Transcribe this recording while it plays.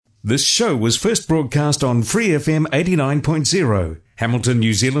This show was first broadcast on Free FM 89.0, Hamilton,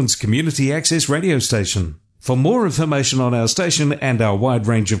 New Zealand's community access radio station. For more information on our station and our wide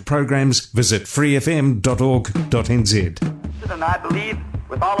range of programs, visit freefm.org.nz. And I believe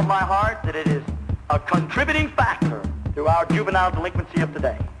with all of my heart that it is a contributing factor to our juvenile delinquency of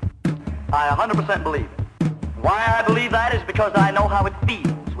today. I 100% believe it. Why I believe that is because I know how it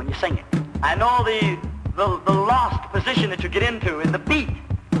feels when you sing it. I know the lost position that you get into in the beat.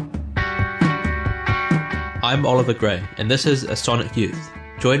 I'm Oliver Gray, and this is A Sonic Youth.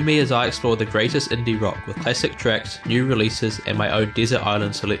 Join me as I explore the greatest indie rock with classic tracks, new releases, and my own desert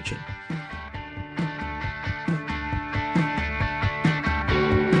island selection.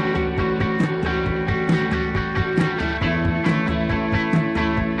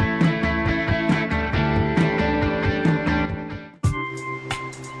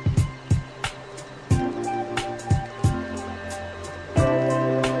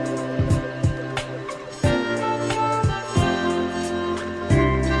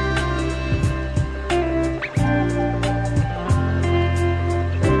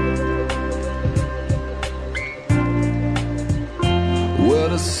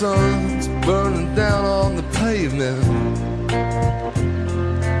 Sun's burning down on the pavement.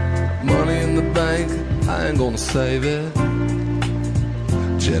 Money in the bank, I ain't gonna save it.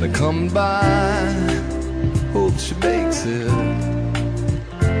 Jenna coming by, hope she makes it.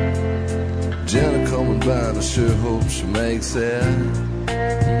 Jenna coming by, and I sure hope she makes it.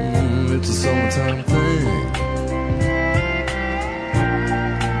 It's a summertime thing.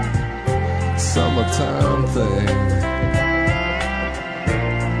 Summertime thing.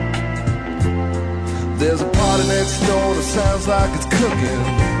 There's a party next door that sounds like it's cooking.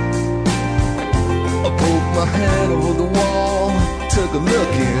 I poked my head over the wall, took a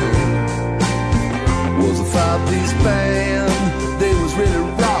look in. Was a five-piece band, they was really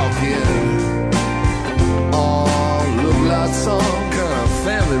rocking. Oh, looked like some kind of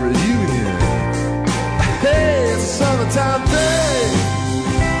family reunion. Hey, it's a summertime thing.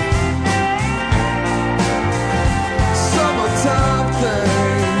 Summertime thing.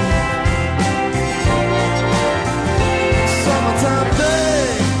 Summertime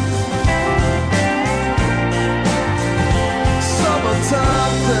thing.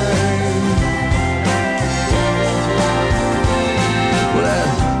 Summertime thing. Well,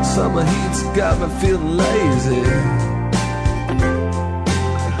 that summer heat's got me feeling lazy.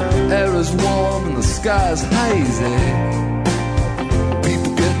 Air is warm and the sky's hazy.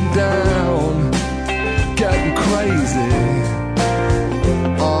 People getting down, getting crazy.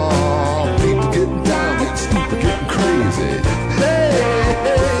 Oh, people getting down, getting stupid, getting crazy. Hey,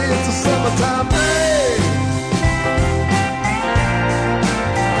 it's a summertime thing.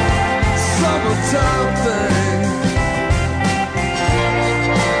 Summertime thing.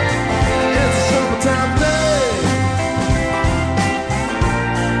 It's a summertime thing.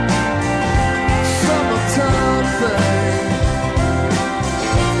 Summertime thing.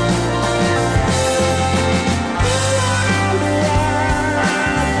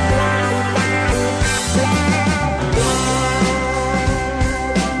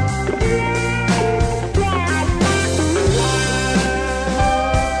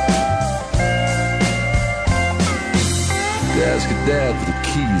 Ask your dad for the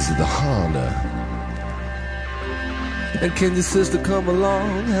keys of the Honda. And can your sister come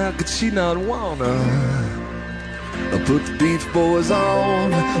along? How could she not wanna? I put the Beach Boys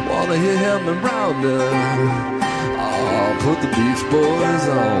on, wanna hear him and Rounder. Oh, put the Beach Boys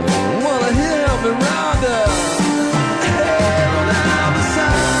on, wanna hear him and Rounder. Hey, on down the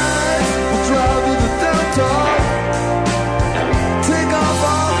side, we'll drive to the downtown. Take off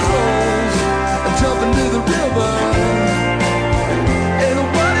our clothes and jump into the river.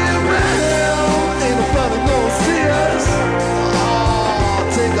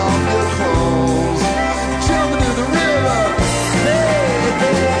 Take off your clothes, jump into the river. Hey,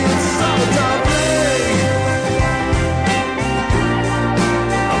 hey, it's summertime thing.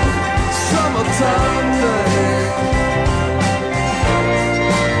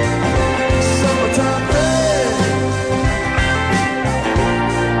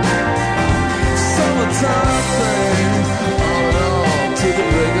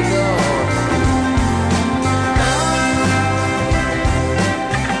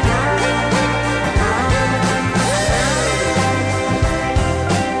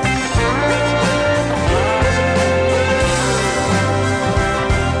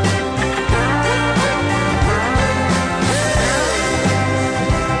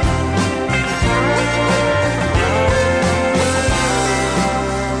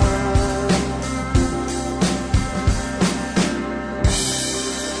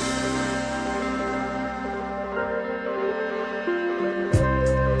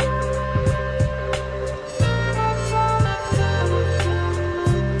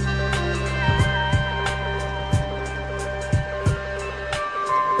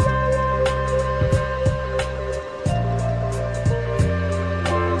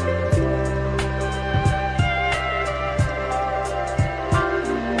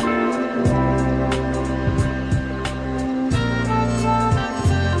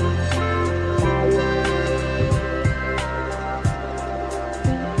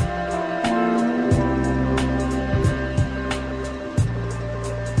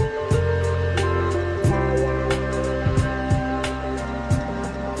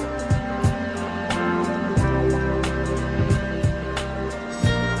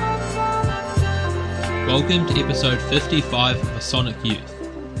 Welcome to episode 55 of A Sonic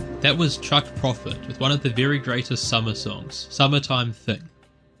Youth. That was Chuck Prophet with one of the very greatest summer songs, Summertime Thing.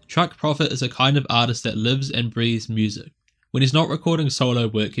 Chuck Prophet is a kind of artist that lives and breathes music. When he's not recording solo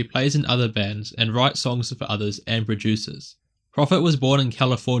work, he plays in other bands and writes songs for others and produces. Prophet was born in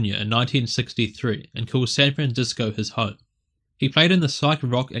California in 1963 and calls San Francisco his home. He played in the psych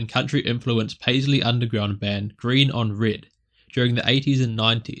rock and country influenced Paisley Underground band Green on Red during the 80s and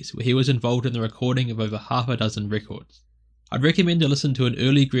 90s, where he was involved in the recording of over half a dozen records. I'd recommend to listen to an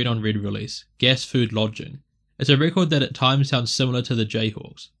early Green on Red release, Gas Food Lodging. It's a record that at times sounds similar to the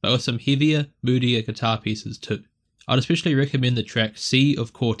Jayhawks, but with some heavier, moodier guitar pieces too. I'd especially recommend the track Sea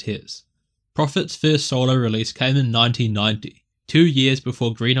of Cortez. Prophet's first solo release came in 1990, 2 years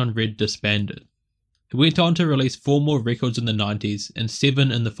before Green on Red disbanded. He went on to release 4 more records in the 90s and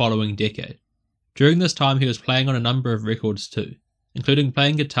 7 in the following decade. During this time he was playing on a number of records too, including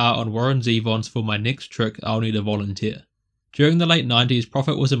playing guitar on Warren Zevon's For My Next Trick I'll Need a Volunteer. During the late 90s,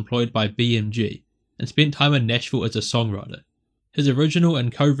 Prophet was employed by BMG and spent time in Nashville as a songwriter. His original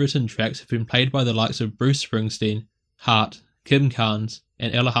and co-written tracks have been played by the likes of Bruce Springsteen, Hart, Kim Carnes,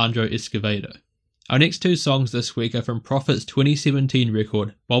 and Alejandro Escovedo. Our next 2 songs this week are from Prophet's 2017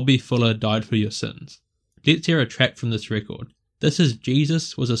 record, Bobby Fuller Died for Your Sins. Let's hear a track from this record. This is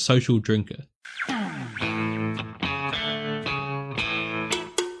Jesus Was a Social Drinker.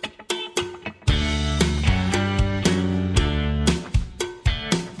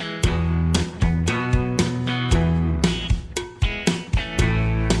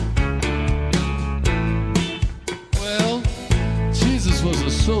 Well, Jesus was a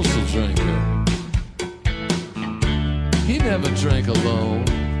social drinker. He never drank alone.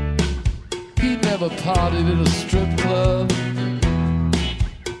 He never partied at a strip club,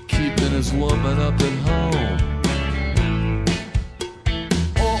 keeping his woman up at home,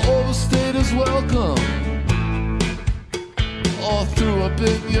 or overstayed his welcome, or threw up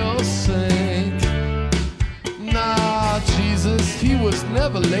in your sink. Nah, Jesus, he was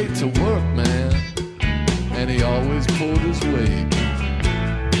never late to work, man, and he always pulled his weight.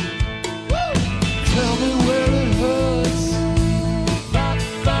 Woo! Tell me where it hurts,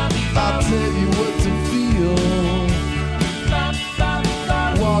 I'll tell you what to feel.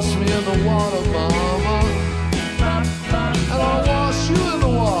 Wash me in the water, mama, and I'll wash you in the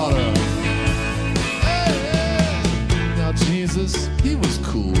water. Hey, hey. Now Jesus, he was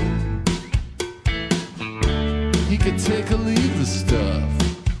cool. He could take or leave the stuff,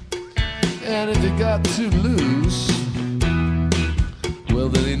 and if it got too loose, well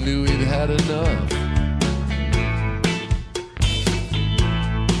then he knew he'd had enough.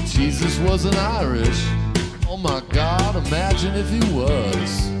 Jesus wasn't Irish. Oh my God, imagine if he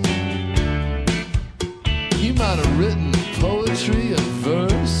was. He might have written poetry and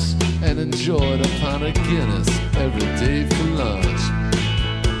verse and enjoyed a pint of Guinness every day for lunch.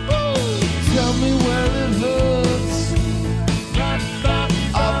 Tell me where it hurts,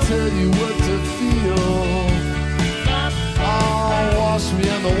 I'll tell you what to feel. Oh, wash me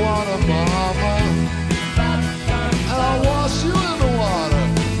in the water, mama, and I'll wash you in the water.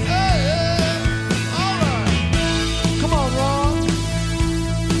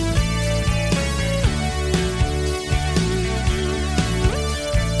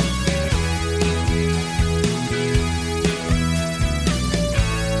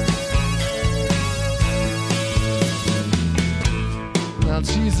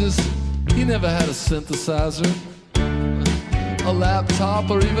 Jesus, he never had a synthesizer, a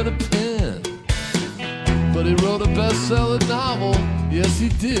laptop, or even a pen. But he wrote a bestseller novel, yes he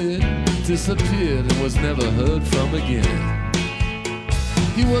did, disappeared and was never heard from again.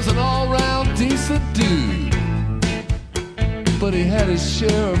 He was an all-round decent dude, but he had his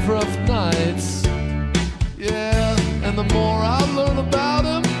share of rough nights. Yeah, and the more I learn about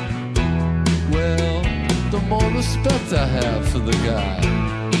him, well, the more respect I have for the guy.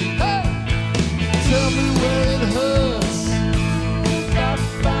 Hey! Tell me where it hurts,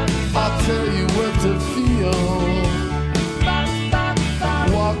 I'll tell you what to feel.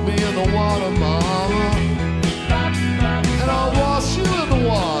 Walk me in the water, mama, and I'll wash you in the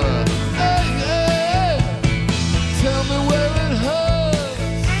water. Hey, hey, hey. Tell me where it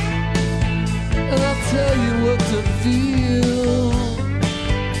hurts, and I'll tell you what to feel.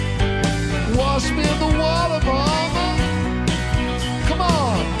 Wash me in the water, mama. Come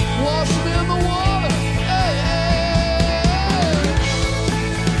on.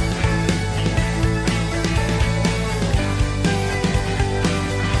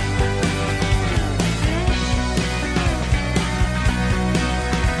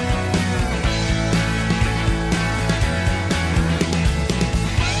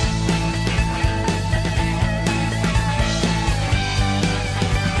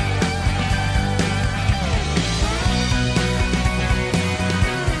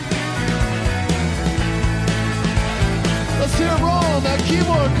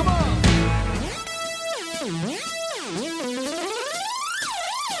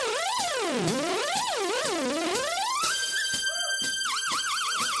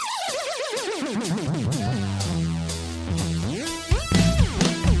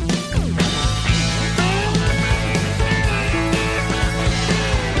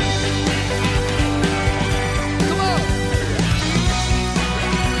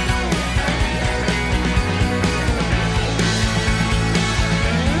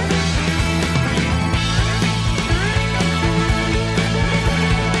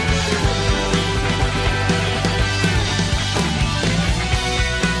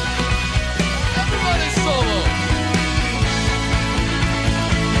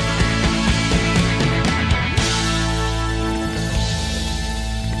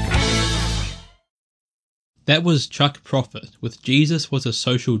 That was Chuck Prophet with Jesus Was a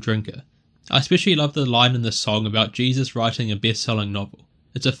Social Drinker. I especially love the line in this song about Jesus writing a best-selling novel.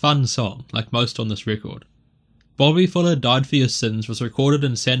 It's a fun song, like most on this record. Bobby Fuller Died for Your Sins was recorded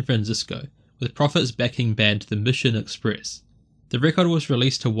in San Francisco, with Prophet's backing band The Mission Express. The record was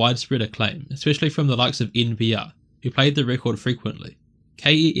released to widespread acclaim, especially from the likes of NPR, who played the record frequently.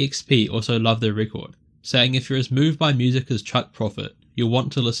 KEXP also loved the record, saying if you're as moved by music as Chuck Prophet, you'll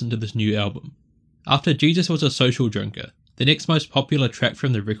want to listen to this new album. After Jesus Was a Social Drinker, the next most popular track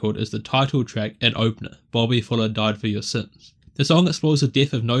from the record is the title track and opener, Bobby Fuller Died for Your Sins. The song explores the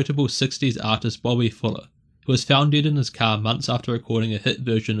death of notable 60s artist Bobby Fuller, who was found dead in his car months after recording a hit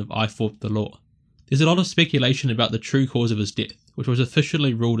version of I Fought the Law. There's a lot of speculation about the true cause of his death, which was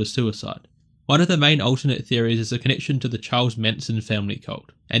officially ruled as suicide. One of the main alternate theories is a connection to the Charles Manson family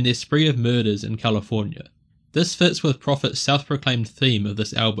cult, and their spree of murders in California. This fits with Prophet's self-proclaimed theme of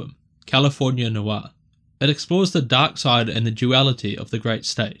this album, California Noir. It explores the dark side and the duality of the great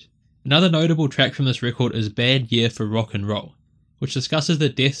state. Another notable track from this record is Bad Year for Rock and Roll, which discusses the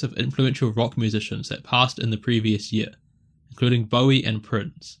deaths of influential rock musicians that passed in the previous year, including Bowie and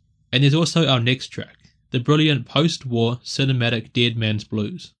Prince. And there's also our next track, the brilliant post-war cinematic Dead Man's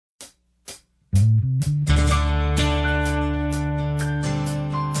Blues.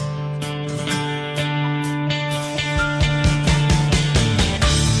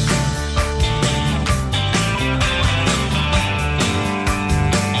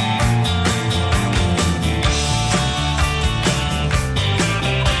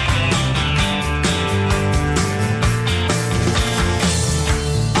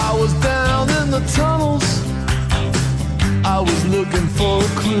 Tunnels, I was looking for a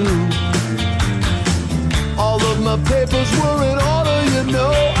clue. All of my papers were in order, you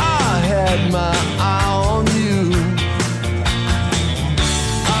know, I had my eye on you.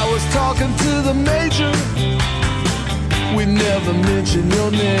 I was talking to the major, we never mentioned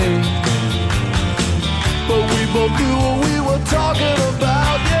your name, but we both knew what we were talking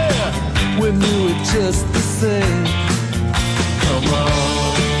about, yeah, we knew it just the same. Come on,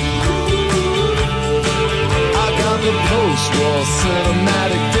 the post-war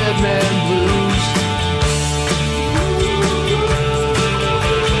cinematic Dead Man Blues.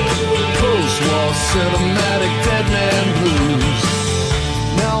 Post-war cinematic Dead Man Blues.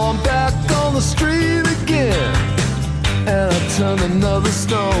 Now I'm back on the street again, and I turn another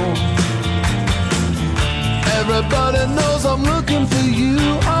stone. Everybody knows I'm looking for you.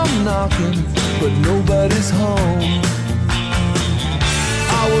 I'm knocking, but nobody's home.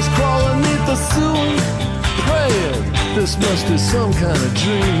 I was crawling neath the sewer, praying, this must be some kind of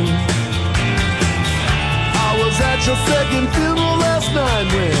dream. I was at your second funeral last night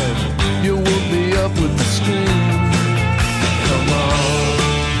when you woke me up with the scream. Come on,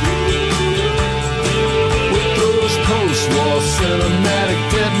 with those post-war cinematic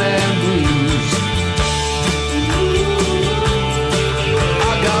Dead Man Blues.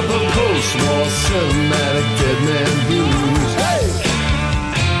 I got the post-war cinematic Dead Man Blues. Hey!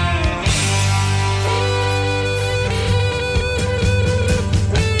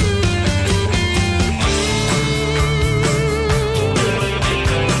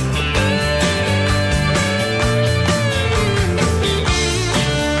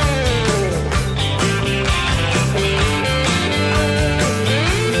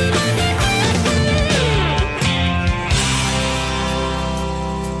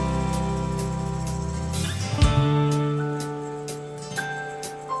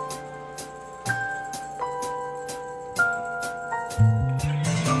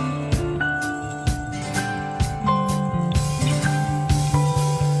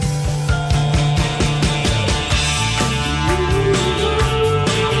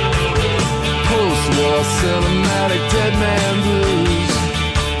 Cinematic Dead Man Blues.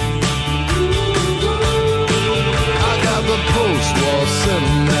 I got the post-war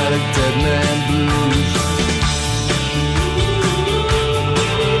cinematic Dead Man Blues.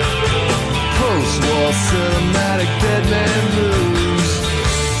 Post-war cinematic Dead Man Blues.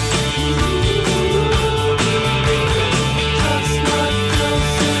 That's not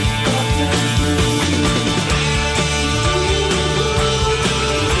perfect fucking blues.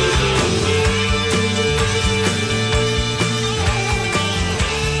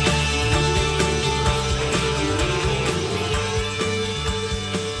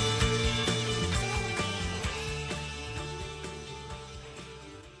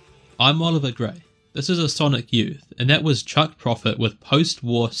 I'm Oliver Gray. This is a Sonic Youth, and that was Chuck Prophet with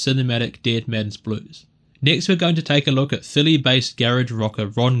post-war cinematic Dead Man's Blues. Next we're going to take a look at Philly-based garage rocker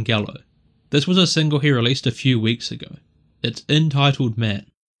Ron Gallo. This was a single he released a few weeks ago. It's entitled Man.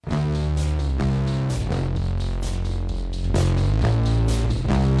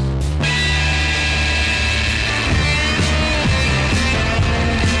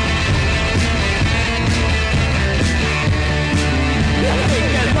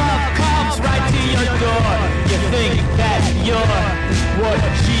 what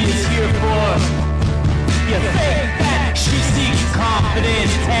she is here for. You think that she seeks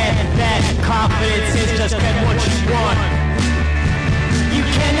confidence, and that confidence is just get what you want. You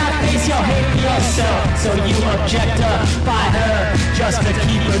cannot face your hate for yourself, so you objectify her just to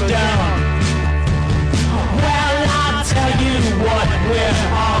keep her down. Well, I'll tell you what, we're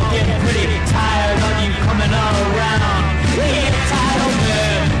all getting pretty tired of you coming all around. The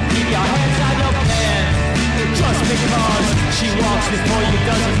entitlement, keep your hands on your pants. Just because she walks before you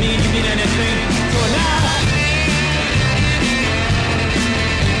doesn't mean you mean anything to her now.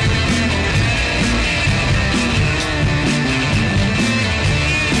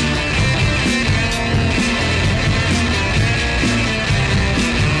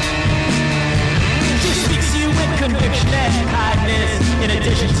 Conviction and kindness, in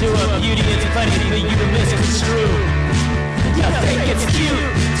addition to her beauty, it's plenty for you to misconstrue. You think it's cute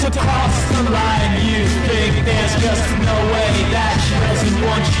to cross the line, you think there's just no way that she doesn't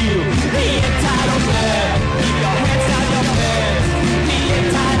want you. The entitlement, keep your hands out your pants. The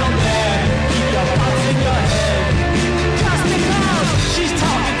entitlement, keep your thoughts in your head. Just because she's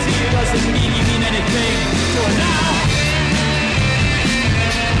talking to you doesn't mean you mean anything to her now.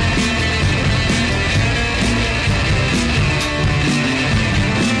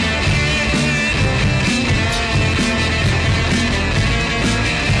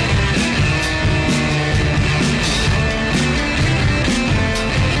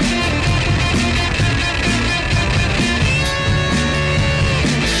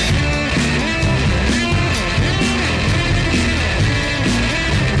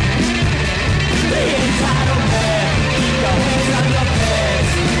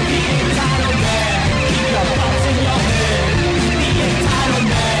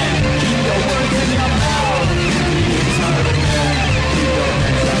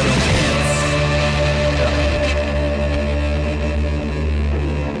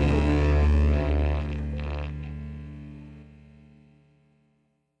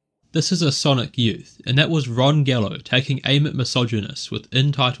 This is a Sonic Youth, and that was Ron Gallo taking aim at misogynists with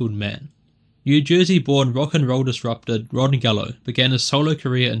Entitled Man. New Jersey-born rock and roll disruptor Ron Gallo began his solo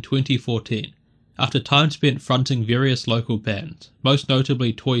career in 2014, after time spent fronting various local bands, most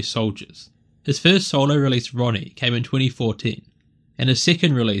notably Toy Soldiers. His first solo release, Ronnie, came in 2014, and his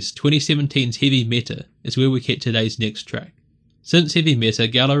second release, 2017's Heavy Meta, is where we get today's next track. Since Heavy Meta,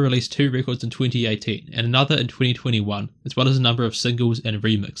 Gallo released 2 records in 2018 and another in 2021, as well as a number of singles and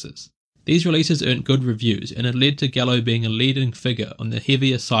remixes. These releases earned good reviews, and it led to Gallo being a leading figure on the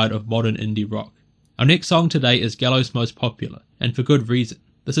heavier side of modern indie rock. Our next song today is Gallo's most popular, and for good reason.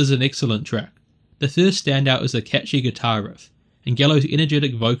 This is an excellent track. The first standout is a catchy guitar riff, and Gallo's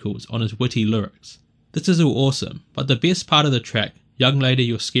energetic vocals on his witty lyrics. This is all awesome, but the best part of the track, Young Lady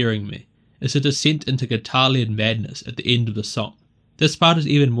You're Scaring Me, is a descent into guitar-led madness at the end of the song. This part is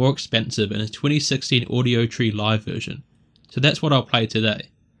even more expansive in his 2016 Audio Tree live version, so that's what I'll play today.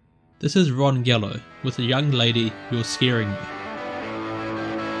 This is Ron Gallo with a Young Lady You're Scaring Me.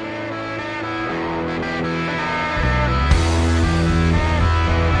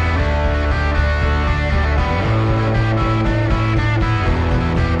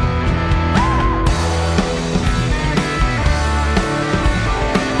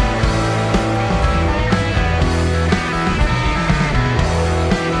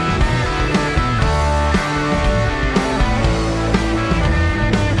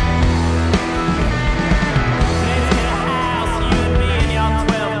 Let's get a house.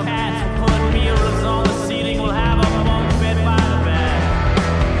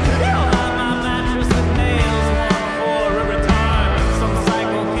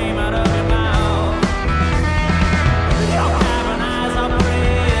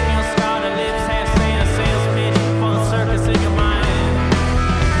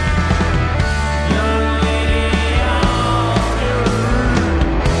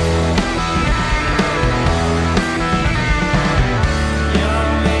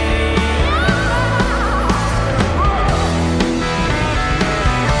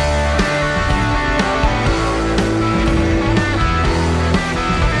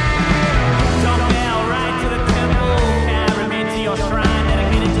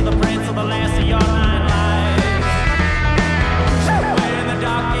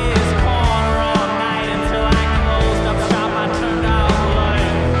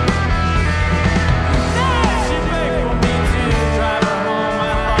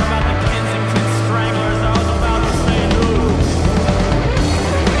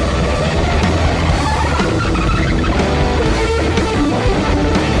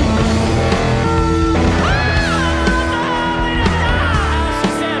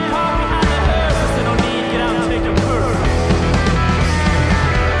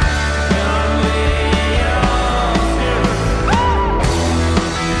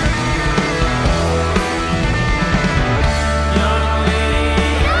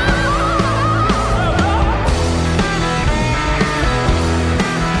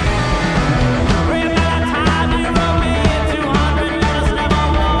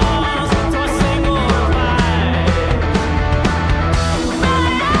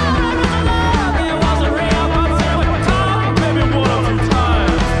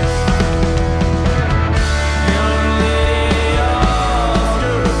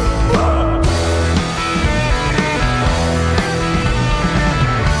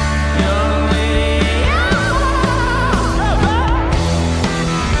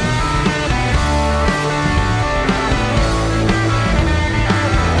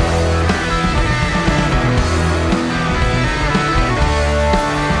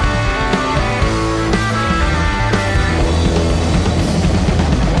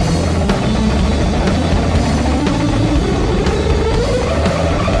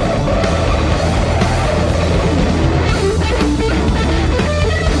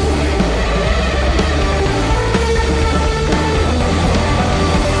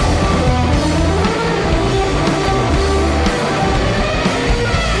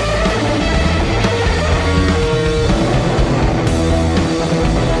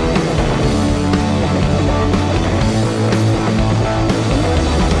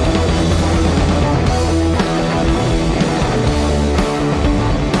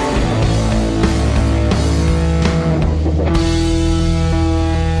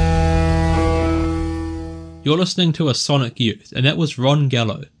 You're listening to A Sonic Youth, and that was Ron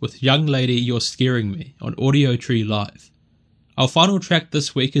Gallo with Young Lady You're Scaring Me on Audio Tree Live. Our final track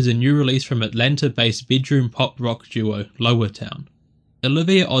this week is a new release from Atlanta-based bedroom pop rock duo Lowertown.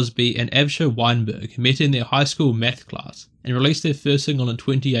 Olivia Osby and Avsha Weinberg met in their high school math class and released their first single in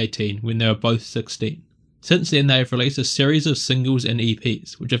 2018 when they were both 16. Since then they have released a series of singles and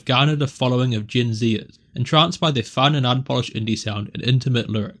EPs which have garnered a following of Gen Zers, entranced by their fun and unpolished indie sound and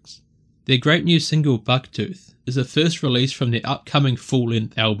intimate lyrics. Their great new single Bucktooth is the first release from their upcoming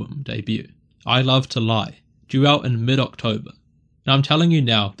full-length album debut, I Love to Lie, due out in mid-October. And I'm telling you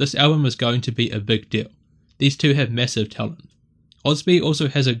now, this album is going to be a big deal. These two have massive talent. Osby also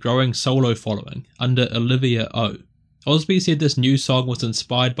has a growing solo following under Olivia O. Osby said this new song was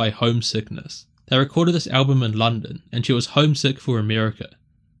inspired by homesickness. They recorded this album in London and she was homesick for America.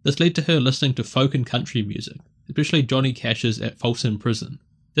 This led to her listening to folk and country music, especially Johnny Cash's At Folsom Prison.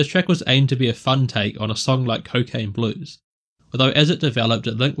 This track was aimed to be a fun take on a song like Cocaine Blues, although as it developed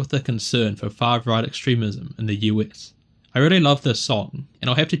it linked with the concern for far-right extremism in the US. I really love this song, and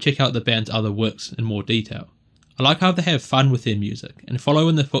I'll have to check out the band's other works in more detail. I like how they have fun with their music, and follow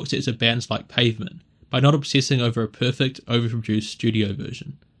in the footsteps of bands like Pavement, by not obsessing over a perfect, overproduced studio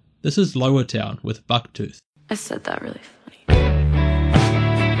version. This is Lowertown with Bucktooth. I said that really funny.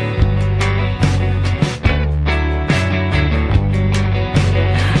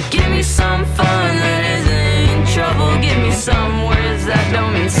 Give me some fun that isn't trouble. Give me some words that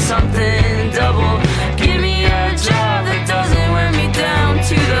don't mean something double. Give me a job that doesn't wear me down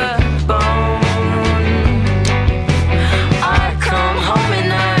to the bone. I come home at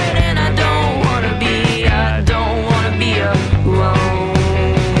night and I don't wanna be alone.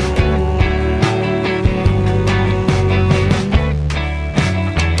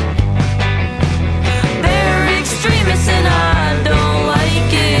 They're extremists and I don't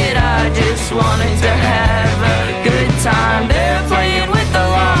like it. I just wanted to have a good time. They're playing with the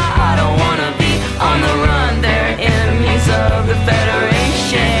law. I don't wanna be on the run. They're enemies of the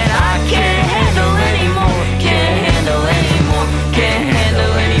Federation. I can't handle anymore. Can't handle anymore. Can't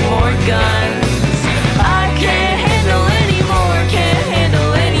handle any more guns. I can't handle anymore. Can't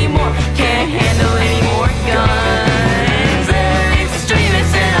handle anymore. Can't handle any more guns. They're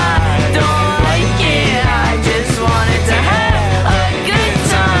extremists and I don't like it. I just wanted to have a good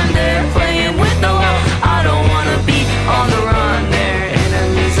time. They're playing with the law. I don't wanna be on the run. They're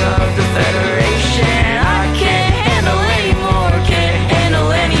enemies of the Federation. I can't handle anymore. Can't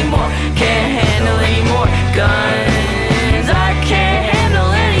handle anymore. Can't handle any more guns. I can't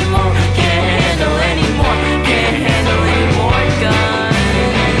handle anymore. Can't handle anymore. Can't handle any more guns.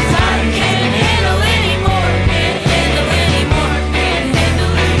 I can't handle anymore. Can't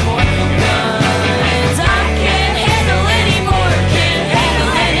handle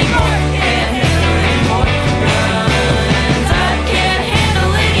anymore. Can't handle any more guns. I can't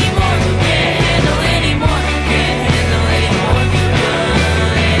handle anymore. Can't handle anymore. Can't handle any more guns. I can't handle anymore. Can't handle anymore. Can't handle any more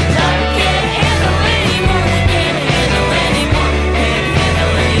guns. I can't handle anymore. Can't handle anymore. Can't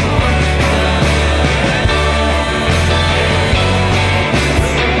handle any more guns.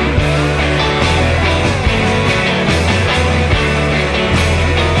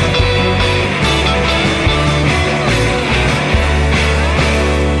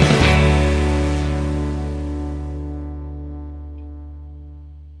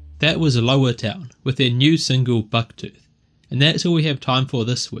 That was Lowertown with their new single Bucktooth. And that's all we have time for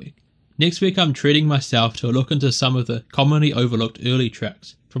this week. Next week I'm treating myself to a look into some of the commonly overlooked early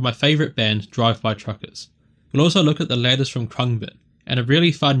tracks from my favourite band Drive-By Truckers. We'll also look at the latest from Krungbin and a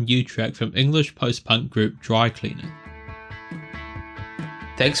really fun new track from English post-punk group Dry Cleaner.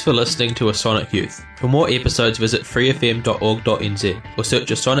 Thanks for listening to A Sonic Youth. For more episodes visit freefm.org.nz or search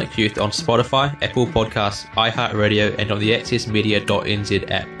A Sonic Youth on Spotify, Apple Podcasts, iHeartRadio and on the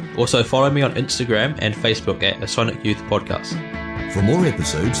accessmedia.nz app. Also follow me on Instagram and Facebook at A Sonic Youth Podcast. For more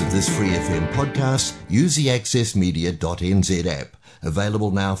episodes of this Free FM podcast, use the accessmedia.nz app,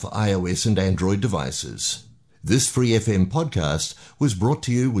 available now for iOS and Android devices. This Free FM podcast was brought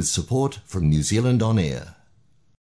to you with support from New Zealand On Air.